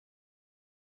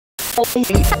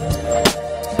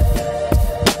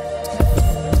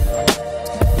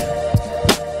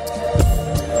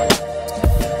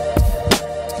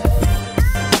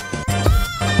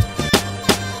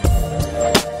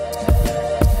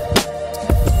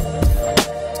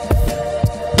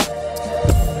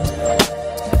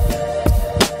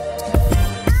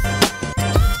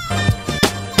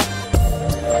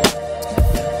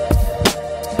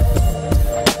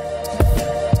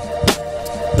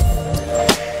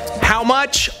How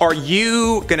much are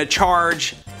you gonna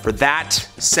charge for that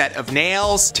set of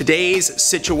nails? Today's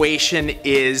situation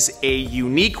is a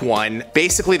unique one.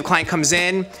 Basically, the client comes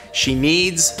in, she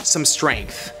needs some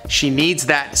strength. She needs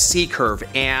that C-curve,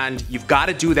 and you've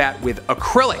gotta do that with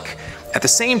acrylic. At the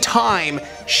same time,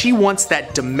 she wants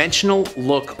that dimensional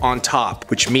look on top,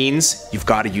 which means you've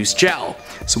gotta use gel.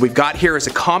 So we've got here is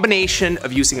a combination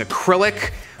of using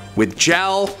acrylic with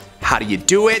gel. How do you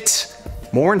do it?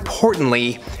 More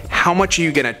importantly, how much are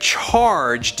you gonna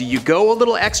charge? Do you go a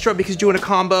little extra because you're doing a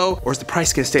combo, or is the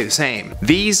price gonna stay the same?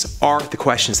 These are the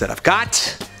questions that I've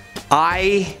got.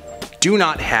 I do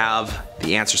not have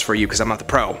the answers for you because I'm not the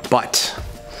pro, but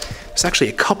there's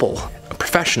actually a couple of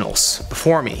professionals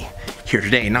before me here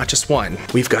today, not just one.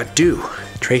 We've got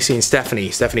Tracey and Stephanie.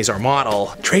 Stephanie's our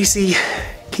model. Tracey,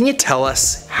 can you tell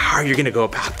us how you're gonna go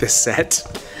about this set?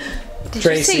 Did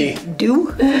Tracey. you say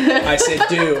do? I said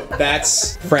do.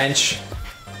 That's French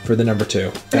for the number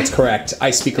 2. That's correct.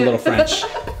 I speak a little French.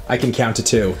 I can count to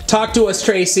 2. Talk to us,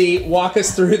 Tracey. Walk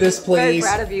us through this, please. Very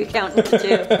proud of you counting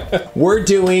to 2. We're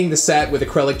doing the set with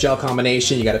acrylic gel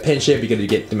combination. You gotta pinch it, you gotta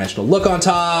get dimensional look on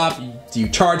top. Do you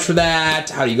charge for that?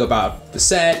 How do you go about the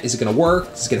set? Is it gonna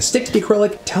work? Is it gonna stick to the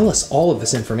acrylic? Tell us all of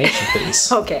this information, please.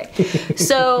 Okay,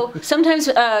 so sometimes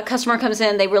a customer comes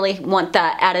in, they really want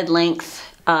that added length.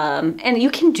 And you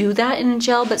can do that in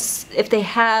gel, but if they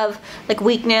have like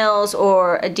weak nails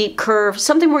or a deep curve,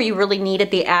 something where you really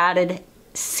needed the added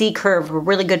C-curve, a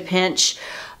really good pinch,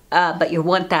 but you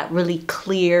want that really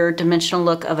clear dimensional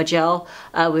look of a gel,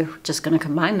 we're just gonna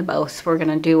combine the both. We're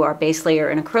gonna do our base layer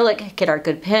in acrylic, get our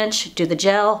good pinch, do the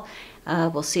gel.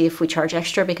 We'll see if we charge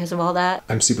extra because of all that.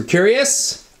 I'm super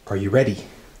curious. Are you ready?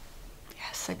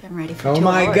 Yes, I've been ready for 2 hours. Oh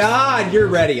my God, you're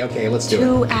ready. Okay, let's do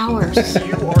it. 2 hours.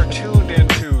 You are tuned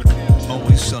into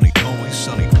Always Sunny, Always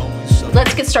Sunny, Always Sunny.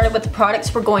 Let's get started with the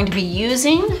products we're going to be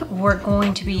using. We're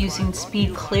going to be using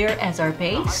Speed Clear as our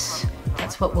base.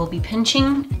 That's what we'll be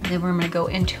pinching. Then we're gonna go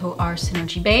into our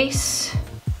Synergy base.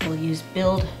 We'll use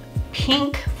Build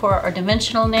Pink for our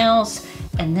dimensional nails.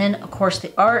 And then of course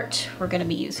the art, we're gonna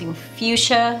be using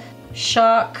Fuchsia,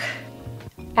 Shock,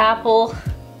 Apple,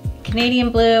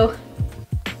 Canadian Blue,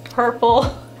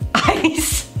 Purple,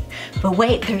 Ice. But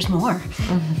wait, there's more.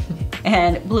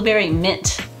 And Blueberry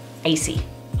Mint Icy.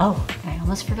 Oh, I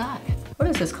almost forgot. What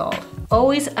is this called?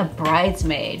 Always a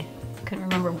Bridesmaid. Couldn't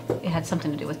remember, it had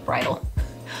something to do with bridal.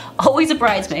 Always a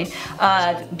Bridesmaid.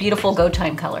 Beautiful go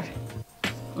time color.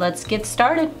 Let's get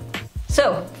started.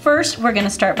 So first we're gonna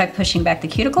start by pushing back the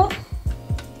cuticle.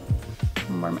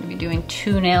 And we're gonna be doing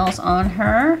 2 nails on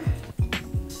her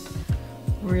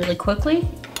really quickly.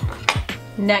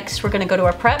 Next, we're gonna go to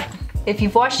our prep. If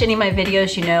you've watched any of my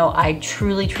videos, you know I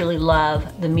truly, truly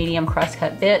love the medium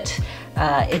crosscut bit.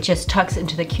 It just tucks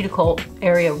into the cuticle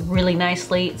area really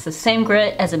nicely. It's the same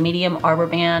grit as a medium arbor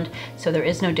band, so there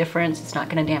is no difference. It's not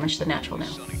gonna damage the natural nail.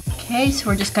 Okay, so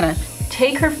we're just gonna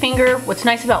take her finger. What's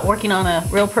nice about working on a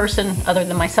real person other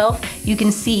than myself, you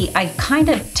can see I kind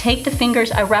of take the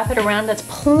fingers, I wrap it around, that's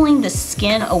pulling the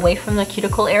skin away from the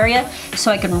cuticle area,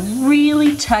 so I can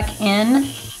really tuck in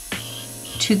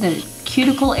to the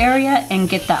cuticle area and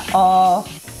get that all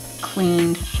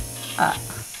cleaned up.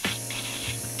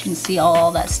 You can see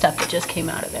all that stuff that just came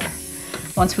out of there.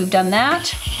 Once we've done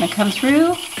that, I'm gonna come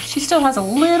through. She still has a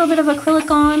little bit of acrylic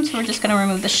on, so we're just gonna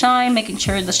remove the shine, making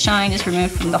sure the shine is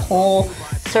removed from the whole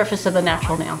surface of the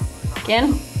natural nail.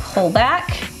 Again, pull back,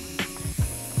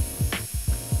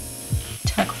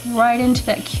 tuck right into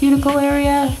that cuticle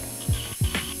area.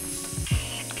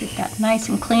 Get that nice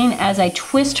and clean. As I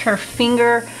twist her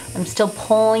finger, I'm still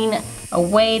pulling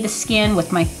away the skin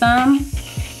with my thumb.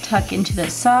 Tuck into the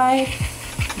side,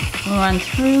 run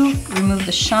through, remove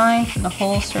the shine from the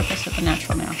whole surface of the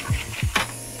natural nail.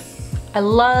 I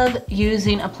love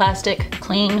using a plastic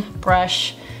clean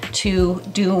brush to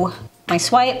do my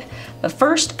swipe, but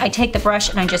first I take the brush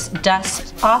and I just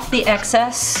dust off the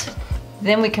excess.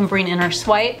 Then we can bring in our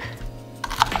swipe,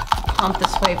 pump the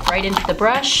swipe right into the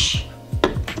brush.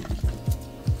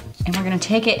 And we're gonna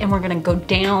take it and we're gonna go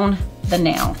down the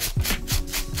nail.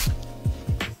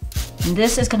 And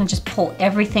this is gonna just pull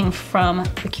everything from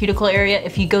the cuticle area.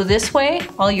 If you go this way,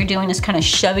 all you're doing is kind of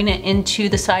shoving it into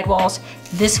the sidewalls.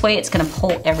 This way, it's gonna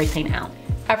pull everything out.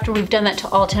 After we've done that to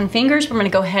all 10 fingers, we're gonna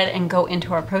go ahead and go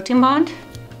into our protein bond.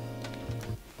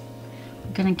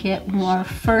 We're gonna get our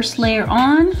first layer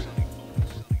on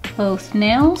both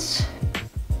nails.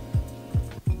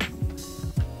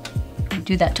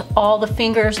 Do that to all the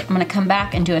fingers. I'm gonna come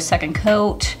back and do a second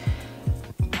coat.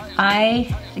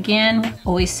 I, again,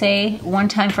 always say 1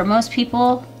 time for most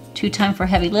people, 2 times for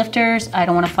heavy lifters. I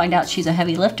don't wanna find out she's a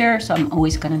heavy lifter, so I'm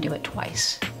always gonna do it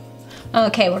twice.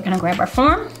 Okay, we're gonna grab our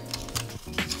form.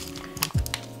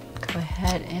 Go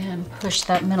ahead and push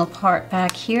that middle part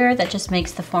back here. That just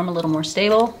makes the form a little more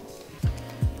stable.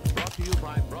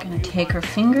 We're gonna take her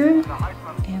finger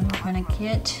and we're gonna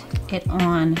get it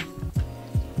on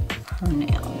her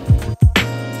nail.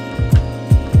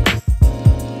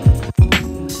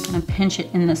 I'm gonna pinch it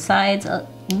in the sides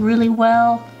really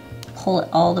well, pull it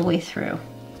all the way through.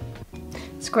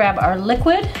 Let's grab our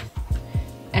liquid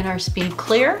and our Speed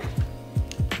Clear.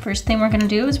 First thing we're gonna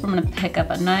do is we're gonna pick up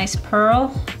a nice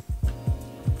pearl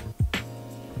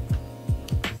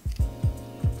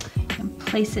and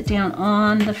place it down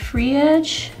on the free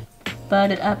edge,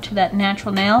 butt it up to that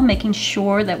natural nail, making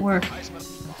sure that we're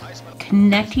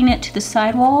connecting it to the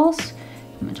sidewalls.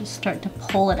 I'm gonna just start to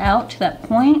pull it out to that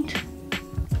point.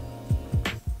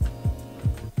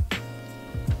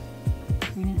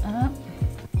 Bring it up.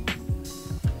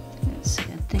 Let's see,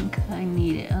 I think I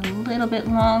need it a little bit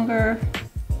longer.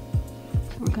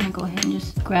 So we're gonna go ahead and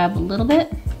just grab a little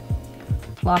bit,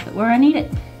 plop it where I need it.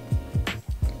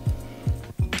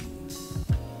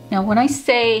 Now when I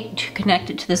say to connect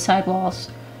it to the sidewalls,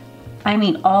 I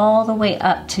mean all the way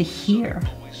up to here.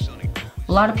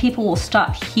 A lot of people will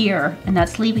stop here, and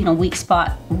that's leaving a weak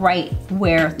spot right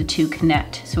where the two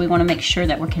connect. So we want to make sure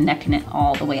that we're connecting it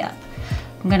all the way up.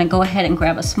 I'm going to go ahead and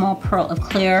grab a small pearl of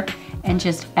clear and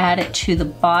just add it to the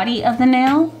body of the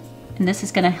nail. And this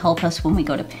is going to help us when we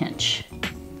go to pinch.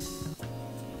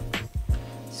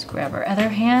 Let's grab our other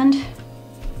hand.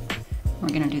 We're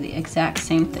going to do the exact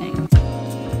same thing.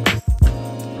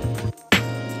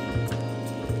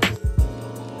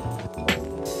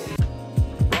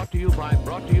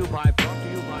 Brought to you by the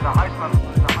Heisman.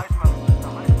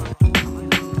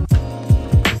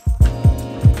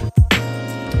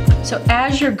 So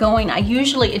as you're going,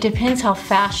 it depends how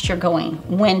fast you're going,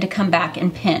 when to come back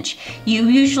and pinch. You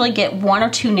usually get 1 or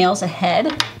 2 nails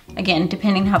ahead, again,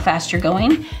 depending how fast you're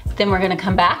going. Then we're gonna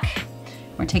come back,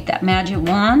 we're gonna take that magic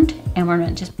wand, and we're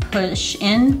gonna just push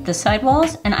in the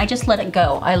sidewalls, and I just let it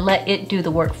go. I let it do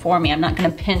the work for me. I'm not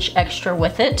gonna pinch extra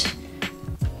with it.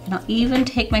 And I'll even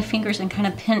take my fingers and kind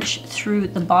of pinch through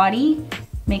the body,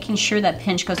 making sure that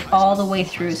pinch goes all the way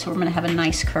through, so we're gonna have a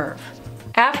nice curve.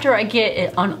 After I get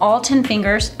it on all 10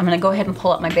 fingers, I'm gonna go ahead and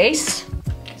pull up my base.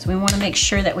 So we wanna make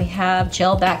sure that we have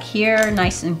gel back here,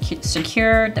 nice and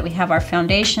secured, that we have our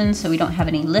foundation so we don't have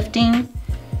any lifting.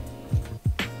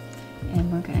 And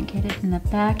we're gonna get it in the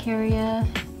back area,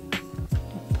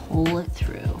 and pull it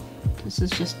through. This is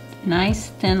just a nice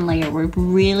thin layer. We're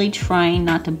really trying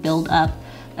not to build up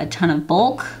a ton of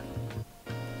bulk,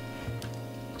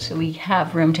 so we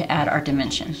have room to add our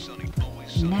dimension.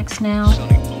 Next now.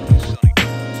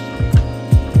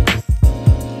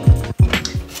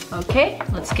 Okay,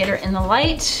 let's get her in the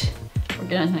light. We're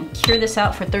gonna cure this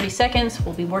out for 30 seconds.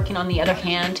 We'll be working on the other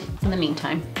hand in the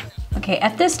meantime. Okay,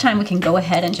 at this time we can go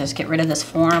ahead and just get rid of this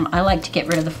form. I like to get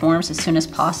rid of the forms as soon as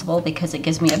possible because it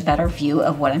gives me a better view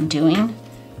of what I'm doing.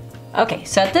 Okay,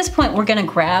 so at this point we're gonna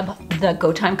grab the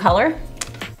Go Time color.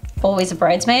 Always a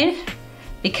Bridesmaid,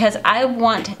 because I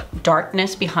want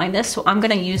darkness behind this, so I'm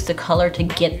gonna use the color to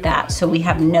get that so we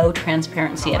have no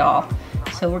transparency at all.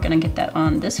 So we're gonna get that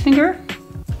on this finger.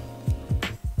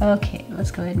 Okay, let's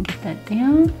go ahead and get that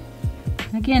down.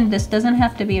 Again, this doesn't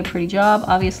have to be a pretty job.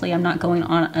 Obviously, I'm not going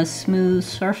on a smooth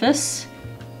surface.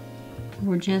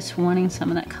 We're just wanting some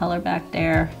of that color back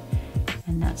there,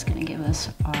 and that's gonna give us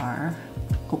our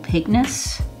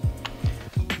opaqueness.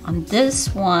 On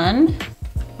this one,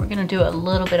 we're gonna do a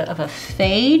little bit of a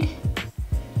fade.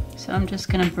 So I'm just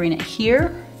gonna bring it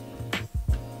here.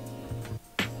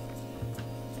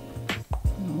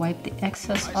 And wipe the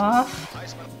excess off.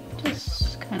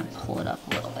 Just kind of pull it up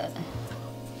a little bit.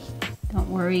 Don't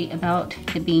worry about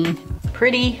it being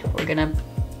pretty. We're gonna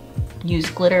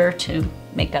use glitter to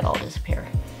make that all disappear.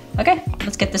 Okay,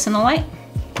 let's get this in the light.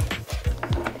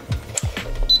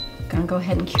 Gonna go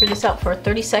ahead and cure this out for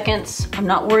 30 seconds. I'm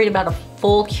not worried about a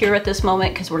full cure at this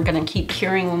moment because we're gonna keep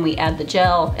curing when we add the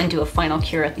gel and do a final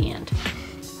cure at the end.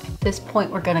 At this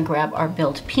point, we're gonna grab our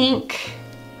Build Pink.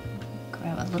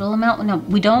 Grab a little amount. No,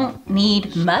 we don't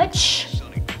need much.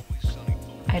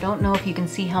 I don't know if you can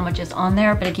see how much is on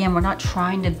there, but again, we're not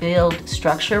trying to build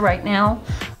structure right now.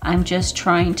 I'm just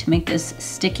trying to make this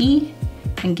sticky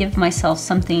and give myself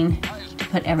something to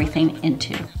put everything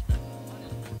into.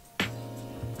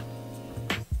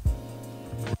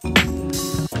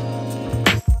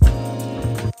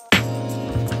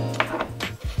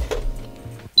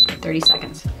 For 30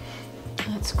 seconds.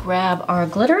 Let's grab our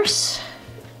glitters.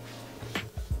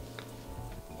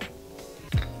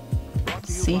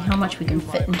 See how much we can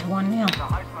fit into one nail.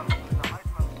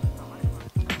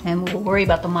 And we'll worry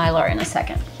about the Mylar in a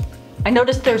second. I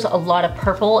noticed there's a lot of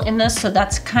purple in this, so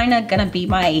that's kind of gonna be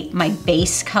my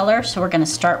base color. So we're gonna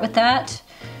start with that.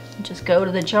 Just go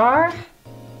to the jar,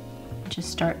 just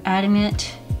start adding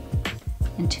it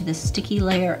into the sticky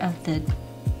layer of the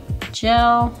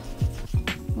gel.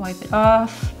 Wipe it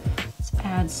off. Let's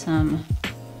add some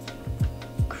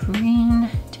green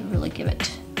to really give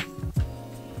it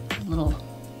a little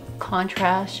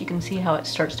contrast. You can see how it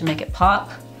starts to make it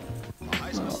pop.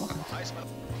 Little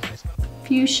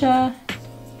fuchsia.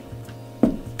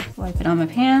 Wipe it on my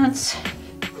pants.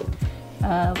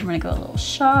 We're gonna go a little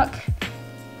shock.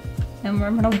 And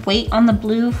we're gonna wait on the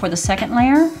blue for the second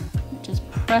layer. Just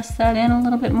press that in a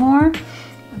little bit more.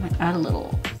 I'm gonna add a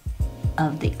little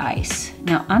of the ice.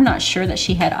 Now, I'm not sure that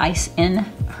she had ice in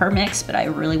her mix, but I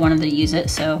really wanted to use it,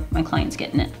 so my client's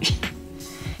getting it.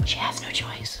 She has no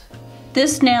choice.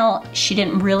 This nail, she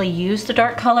didn't really use the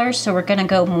dark colors, so we're gonna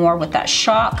go more with that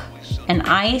shock and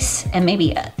ice and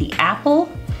maybe the apple.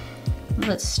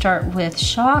 Let's start with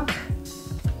shock.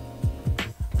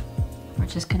 We're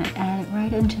just gonna add it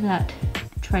right into that,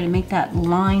 try to make that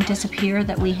line disappear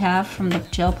that we have from the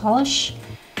gel polish.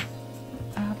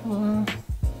 Apple.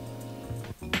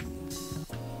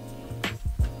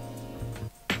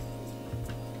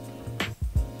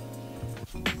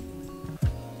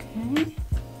 Okay.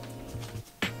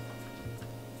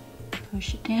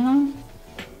 Push it down.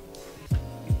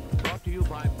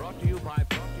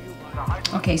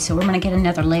 Okay, so we're gonna get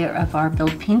another layer of our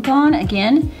Build Pink on.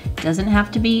 Again, doesn't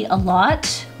have to be a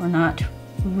lot. We're not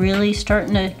really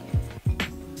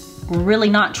we're really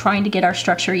not trying to get our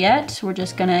structure yet. We're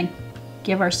just gonna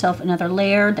give ourselves another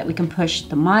layer that we can push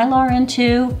the Mylar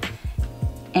into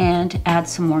and add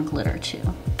some more glitter to.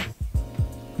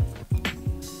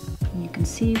 And you can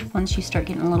see once you start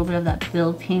getting a little bit of that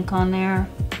Build Pink on there,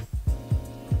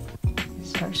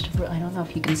 starts to, I don't know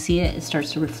if you can see it, it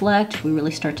starts to reflect. We really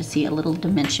start to see a little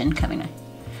dimension coming in.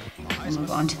 We'll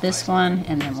move on to this one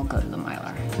and then we'll go to the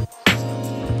Mylar.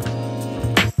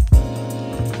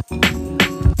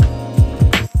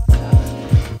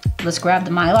 Let's grab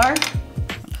the Mylar,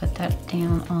 put that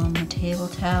down on the table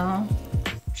towel.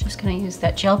 Just gonna use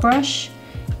that gel brush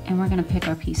and we're gonna pick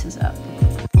our pieces up.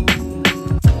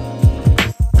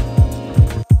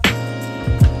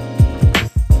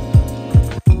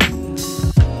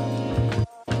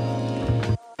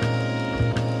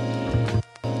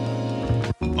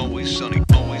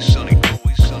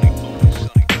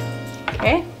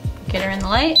 Okay, get her in the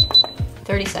light,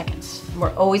 30 seconds.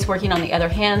 We're always working on the other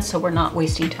hand, so we're not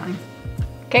wasting time.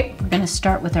 Okay, we're gonna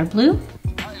start with our blue.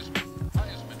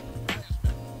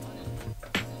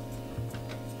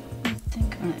 I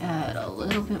think I'm gonna add a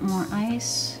little bit more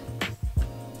ice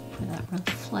for that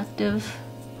reflective.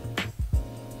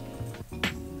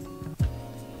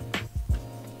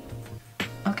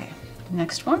 Okay,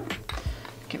 next one.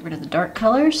 Get rid of the dark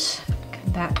colors.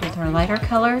 Come back with our lighter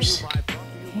colors.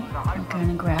 Okay, we're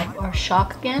gonna grab our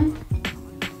shock again.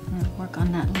 I'm gonna work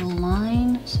on that little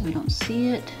line so we don't see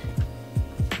it.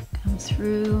 Come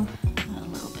through, add a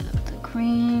little bit of the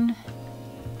green,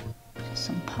 just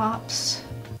some pops,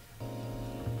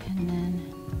 and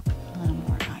then a little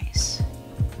more ice.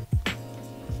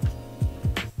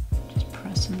 Just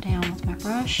press them down with my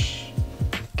brush.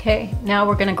 Okay, now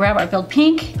we're gonna grab our Build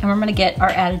Pink and we're gonna get our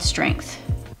added strength.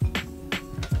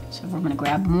 So we're gonna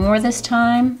grab more this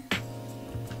time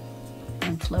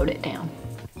and float it down.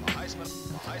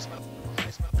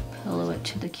 Pillow it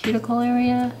to the cuticle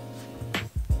area.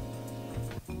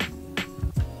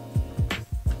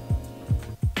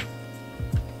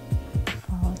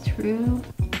 Follow through.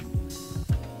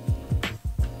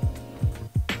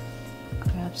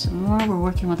 Grab some more. We're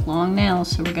working with long nails,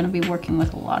 so we're gonna be working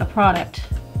with a lot of product.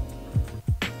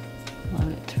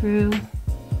 Load it through.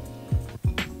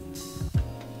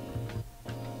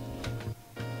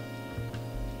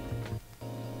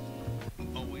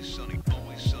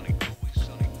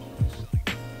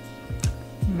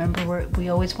 Remember, we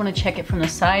always want to check it from the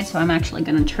side, so I'm actually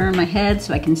going to turn my head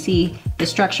so I can see the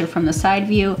structure from the side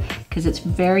view, because it's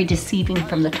very deceiving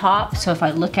from the top. So if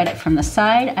I look at it from the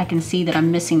side, I can see that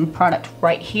I'm missing product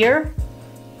right here.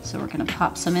 So we're going to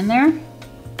pop some in there.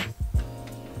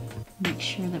 Make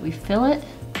sure that we fill it.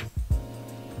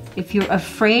 If you're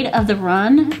afraid of the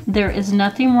run, there is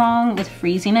nothing wrong with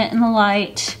freezing it in the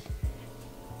light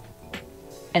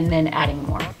and then adding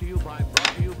more.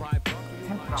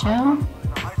 Gel.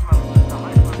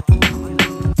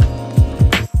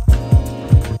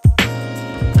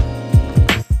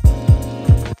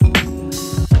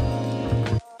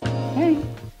 Okay.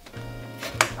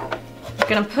 We're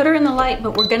gonna put her in the light,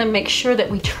 but we're gonna make sure that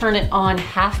we turn it on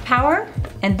half power,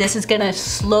 and this is gonna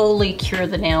slowly cure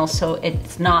the nail so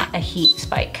it's not a heat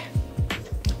spike.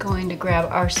 Going to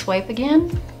grab our swipe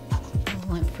again,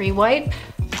 lint-free wipe,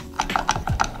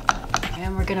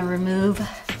 and we're gonna remove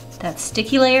that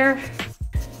sticky layer.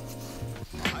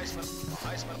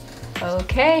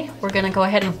 Okay, we're gonna go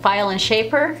ahead and file and shape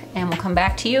her, and we'll come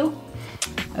back to you.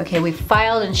 Okay, we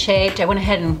filed and shaped. I went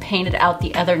ahead and painted out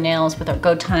the other nails with our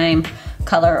Go Time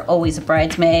color, Always a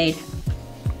Bridesmaid.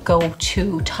 Go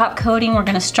to top coating. We're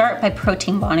gonna start by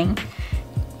protein bonding,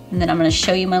 and then I'm gonna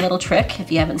show you my little trick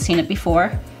if you haven't seen it before.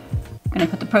 I'm gonna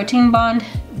put the protein bond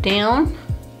down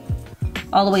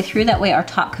all the way through. That way our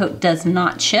top coat does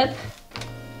not chip.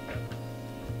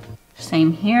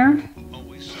 Same here.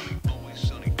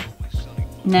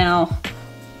 Now,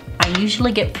 I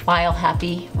usually get file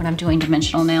happy when I'm doing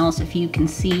dimensional nails. If you can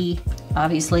see,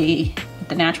 obviously, with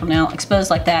the natural nail exposed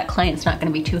like that, client's not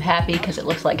gonna be too happy because it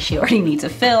looks like she already needs a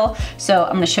fill. So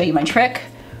I'm gonna show you my trick.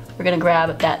 We're gonna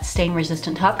grab that stain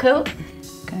resistant top coat.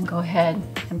 Gonna go ahead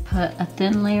and put a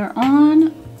thin layer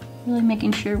on, really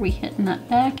making sure we hit in that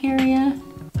back area.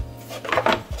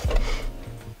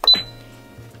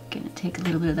 Gonna take a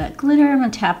little bit of that glitter. I'm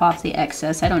gonna tap off the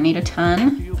excess. I don't need a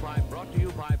ton.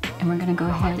 And we're gonna go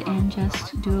ahead and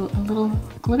just do a little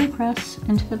glitter press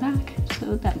into the back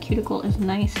so that cuticle is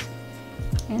nice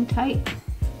and tight.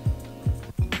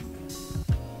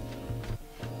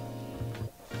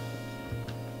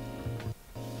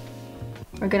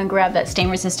 We're gonna grab that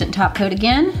stain resistant top coat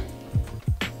again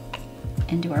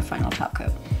and do our final top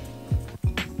coat.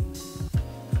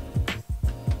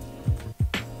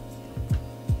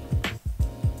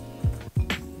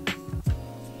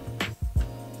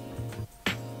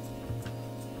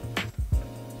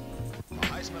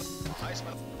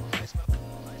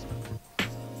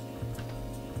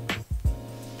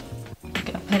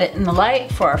 Put it in the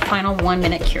light for our final 1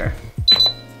 minute cure.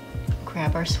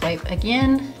 Grab our swipe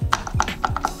again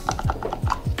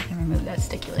and remove that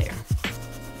sticky layer.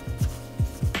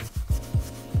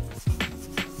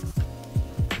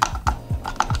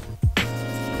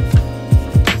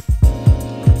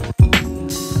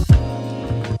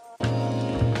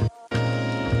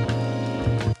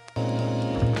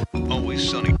 Always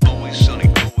sunny, always sunny,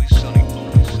 always sunny,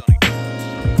 always sunny.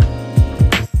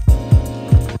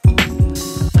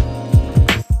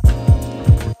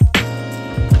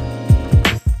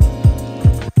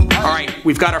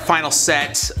 We've got our final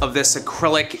set of this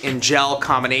acrylic and gel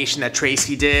combination that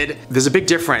Tracey did. There's a big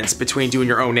difference between doing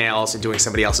your own nails and doing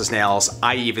somebody else's nails.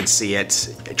 I even see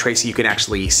it. Tracey, you can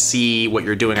actually see what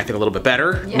you're doing, I think, a little bit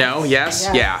better. Yes. No? Yes?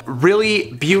 Yeah. Yeah.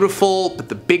 Really beautiful, but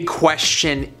the big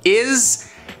question is,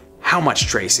 how much,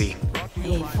 Tracey?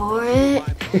 Pay for it.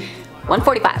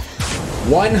 $145.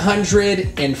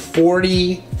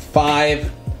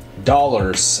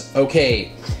 $145.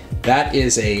 Okay. That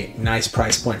is a nice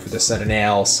price point for this set of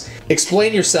nails.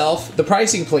 Explain yourself. The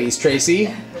pricing, please,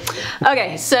 Tracey.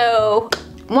 Okay, so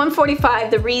 $145.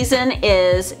 The reason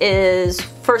is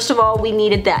first of all, we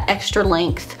needed that extra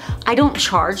length. I don't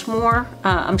charge more.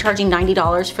 I'm charging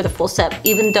 $90 for the full set,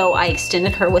 even though I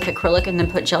extended her with acrylic and then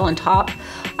put gel on top.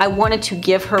 I wanted to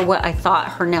give her what I thought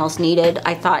her nails needed.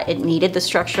 I thought it needed the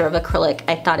structure of acrylic.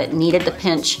 I thought it needed the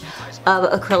pinch of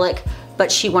acrylic. But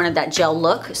she wanted that gel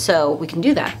look, so we can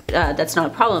do that. That's not a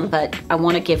problem, but I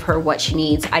want to give her what she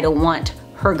needs. I don't want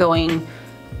her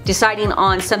deciding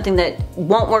on something that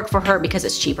won't work for her because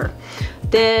it's cheaper.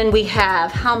 Then we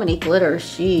have, how many glitters?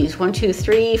 Jeez, 1, 2,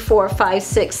 3, 4, 5,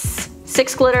 6.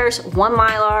 6 glitters, 1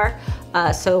 Mylar.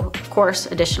 So of course,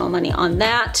 additional money on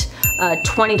that.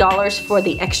 $20 for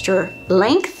the extra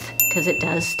length, because it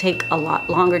does take a lot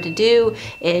longer to do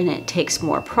and it takes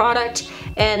more product.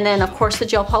 And then of course the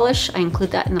gel polish, I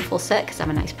include that in the full set because I'm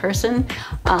a nice person.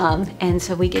 And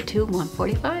so we get to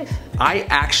 $145. I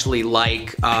actually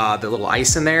like the little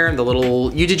ice in there and the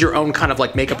little, you did your own kind of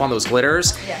like makeup on those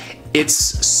glitters. Yeah. It's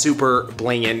super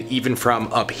blingin', even from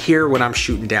up here when I'm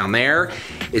shooting down there.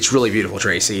 It's really beautiful,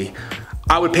 Tracey.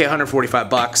 I would pay 145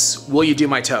 bucks. Will you do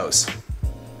my toes?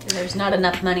 There's not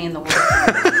enough money in the world.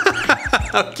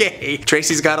 Okay,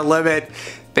 Tracey's got a limit.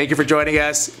 Thank you for joining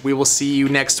us. We will see you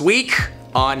next week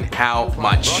on How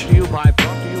Much. Brought to you by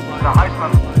the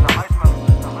Heisman